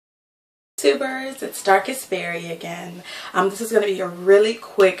YouTubers, it's Darkest Fairy again. This is going to be a really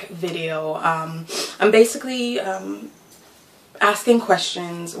quick video. I'm basically asking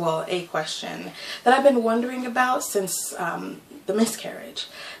questions, well, a question that I've been wondering about since the miscarriage.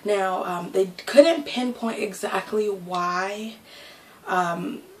 Now, they couldn't pinpoint exactly why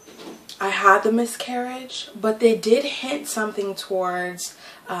I had the miscarriage, but they did hint something towards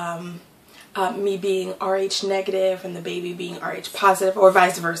me being RH negative and the baby being RH positive, or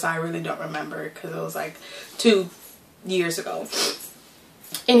vice versa. I really don't remember because it was like 2 years ago.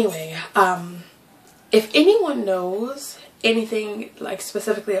 Anyway, if anyone knows anything like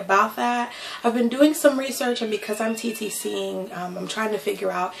specifically about that, I've been doing some research, and because I'm TTCing, I'm trying to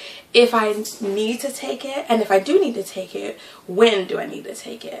figure out if I need to take it, and if I do need to take it, when do I need to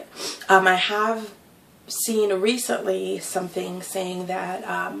take it. I have seen recently something saying that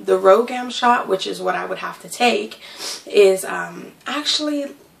the Rhogam Shot, which is what I would have to take, is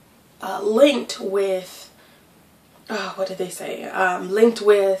actually linked with, what did they say, linked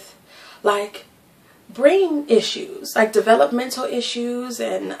with like brain issues, like developmental issues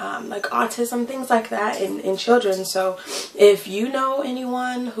and like autism, things like that in children. So if you know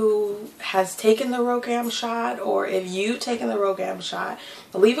anyone who has taken the Rhogam Shot, or if you've taken the Rhogam Shot,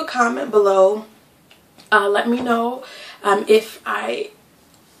 leave a comment below. Let me know if I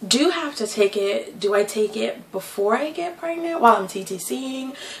do have to take it. Do I take it before I get pregnant while I'm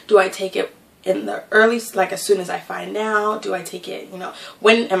TTCing? Do I take it in the early, like as soon as I find out? Do I take it, you know,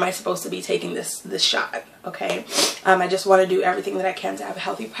 when am I supposed to be taking this shot? Okay. I just want to do everything that I can to have a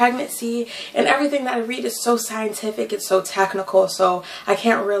healthy pregnancy, and everything that I read is so scientific, it's so technical, so I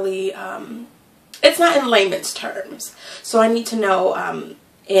can't really, it's not in layman's terms. So I need to know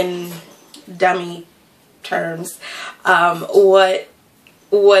in dummy terms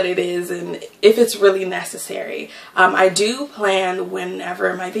what it is and if it's really necessary. I do plan,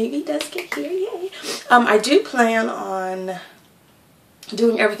 whenever my baby does get here, yay, I do plan on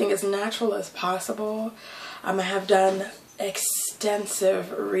doing everything as natural as possible. I have done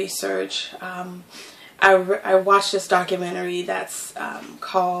extensive research. I watched this documentary that's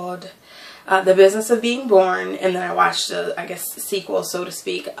called The Business of Being Born, and then I watched the, I guess, sequel, so to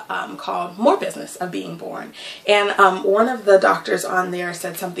speak, called More Business of Being Born. And one of the doctors on there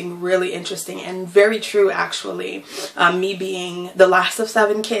said something really interesting and very true, actually. Me being the last of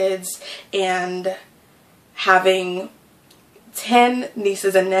 7 kids and having 10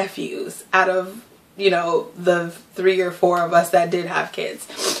 nieces and nephews out of, you know, the 3 or 4 of us that did have kids.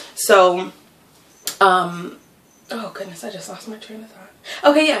 So, oh goodness, I just lost my train of thought.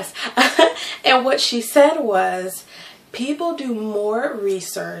 Okay, yes. And what she said was, people do more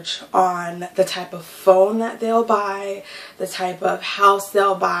research on the type of phone that they'll buy, the type of house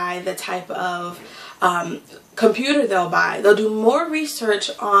they'll buy, the type of computer they'll buy. They'll do more research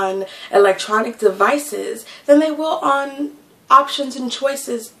on electronic devices than they will on options and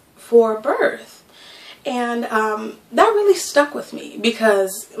choices for birth. And that really stuck with me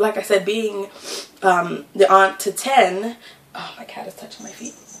because, like I said, being the aunt to 10, oh, my cat is touching my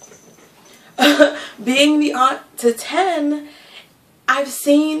feet. Being the aunt to 10, I've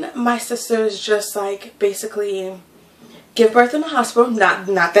seen my sisters just like basically give birth in the hospital. Not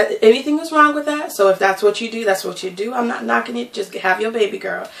that anything is wrong with that. So if that's what you do, that's what you do. I'm not knocking it. Just have your baby,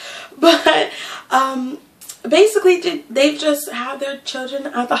 girl. But basically, they've just had their children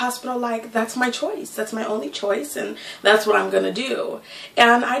at the hospital like, that's my choice. That's my only choice, and that's what I'm going to do.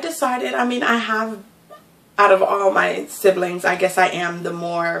 And I decided, I mean, I have, out of all my siblings, I guess I am the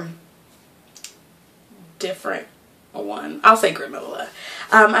more different one. I'll say granola.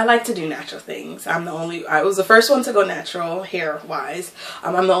 I like to do natural things. I was the first one to go natural hair wise.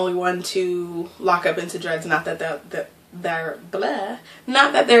 I'm the only one to lock up into dreads. Not that they're blah.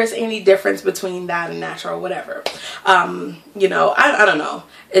 Not that there's any difference between that and natural, whatever. You know, I don't know.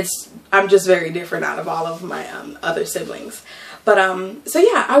 I'm just very different out of all of my other siblings. But so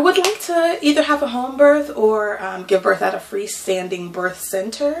yeah, I would like to either have a home birth or give birth at a freestanding birth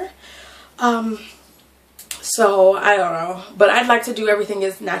center. So I don't know, but I'd like to do everything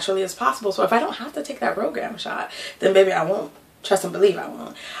as naturally as possible. So if I don't have to take that Rhogam Shot, then maybe I won't. Trust and believe I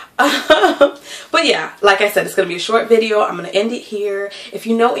won't. But yeah, like I said, it's going to be a short video. I'm going to end it here. If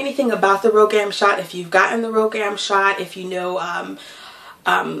you know anything about the Rhogam Shot, if you've gotten the Rhogam Shot, if you know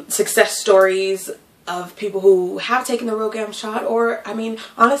success stories of people who have taken the Rhogam Shot, or I mean,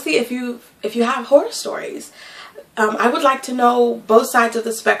 honestly, if you have horror stories, I would like to know both sides of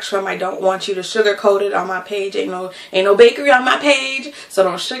the spectrum. I don't want you to sugarcoat it on my page. Ain't no bakery on my page, so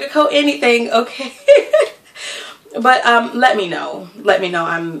don't sugarcoat anything, okay? But let me know. Let me know.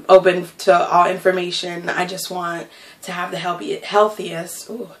 I'm open to all information. I just want to have the healthiest,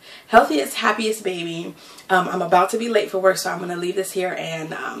 happiest baby. I'm about to be late for work, so I'm going to leave this here,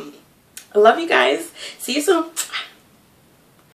 and I love you guys. See you soon.